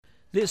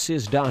This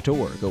is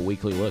 .org, a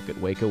weekly look at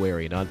Waco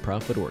area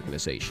nonprofit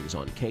organizations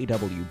on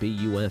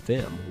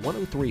KWBU-FM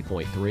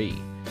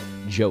 103.3.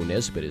 Joe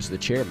Nesbitt is the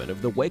chairman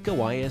of the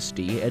Waco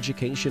ISD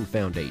Education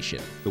Foundation.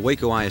 The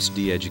Waco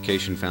ISD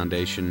Education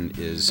Foundation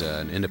is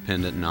an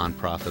independent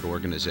nonprofit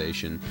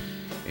organization,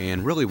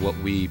 and really what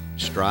we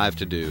strive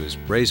to do is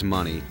raise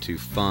money to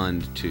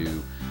fund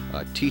to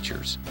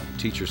teachers.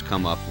 Teachers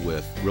come up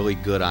with really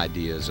good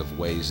ideas of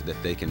ways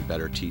that they can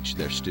better teach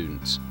their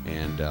students,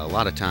 and a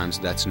lot of times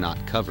that's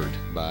not covered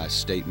by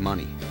state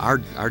money.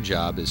 Our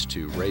job is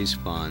to raise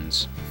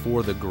funds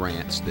for the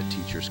grants that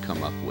teachers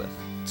come up with.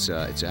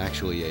 It's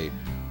actually a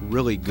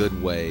really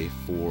good way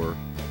for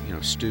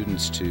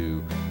students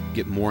to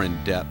get more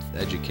in-depth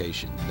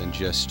education than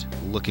just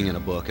looking at a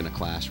book in a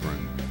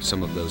classroom.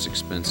 Some of those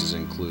expenses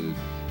include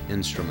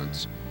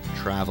instruments,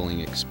 traveling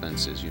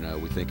expenses.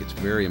 We think it's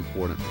very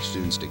important for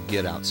students to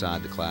get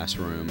outside the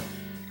classroom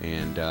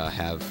and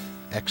have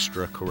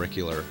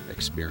extracurricular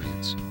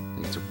experience. I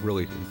think it's a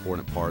really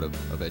important part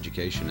of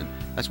education, and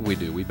that's what we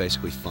do. We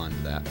basically fund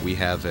that. We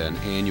have an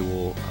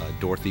annual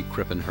Dorothy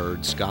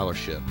Krippenherd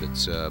Scholarship.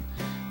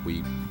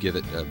 We give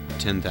it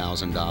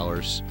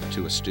 $10,000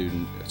 to a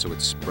student, so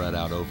it's spread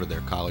out over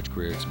their college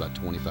career. It's about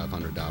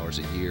 $2,500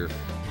 a year.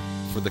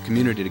 For the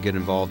community to get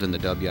involved in the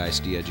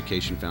WISD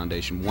Education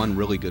Foundation, one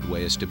really good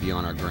way is to be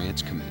on our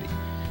grants committee.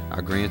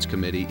 Our grants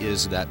committee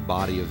is that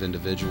body of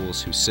individuals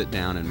who sit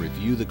down and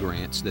review the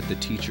grants that the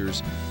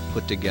teachers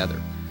put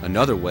together.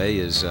 Another way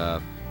is,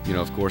 of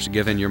course,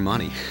 give in your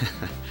money.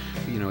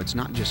 It's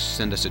not just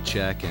send us a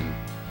check and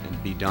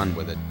be done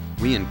with it.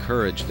 We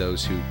encourage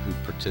those who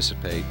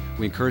participate.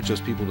 We encourage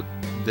those people to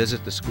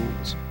visit the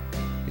schools.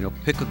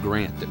 Pick a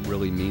grant that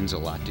really means a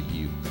lot to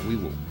you.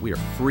 We are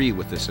free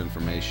with this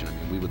information.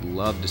 We would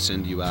love to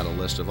send you out a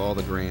list of all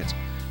the grants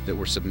that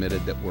were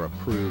submitted, that were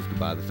approved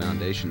by the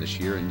foundation this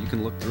year, and you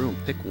can look through them,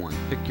 pick one,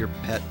 pick your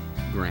pet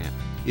grant.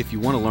 If you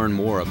want to learn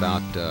more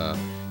about the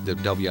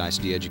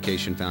WISD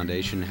Education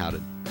Foundation, how to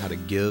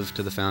give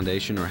to the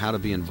foundation, or how to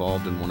be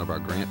involved in one of our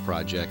grant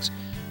projects,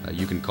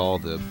 you can call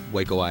the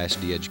Waco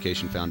ISD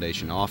Education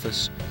Foundation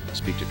office.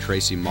 Speak to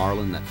Tracy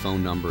Marlin. That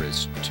phone number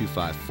is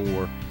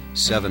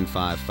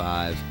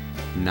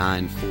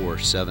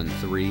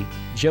 254-755-9473.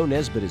 Joe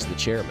Nesbitt is the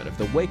chairman of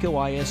the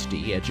Waco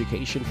ISD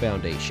Education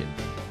Foundation.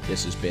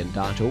 This has been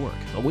 .org,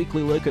 a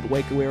weekly look at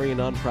Waco area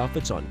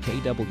nonprofits on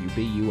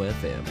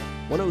KWBU-FM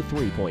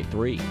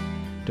 103.3.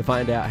 To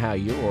find out how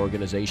your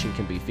organization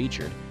can be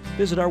featured,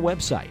 visit our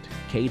website,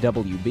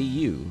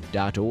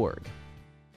 kwbu.org.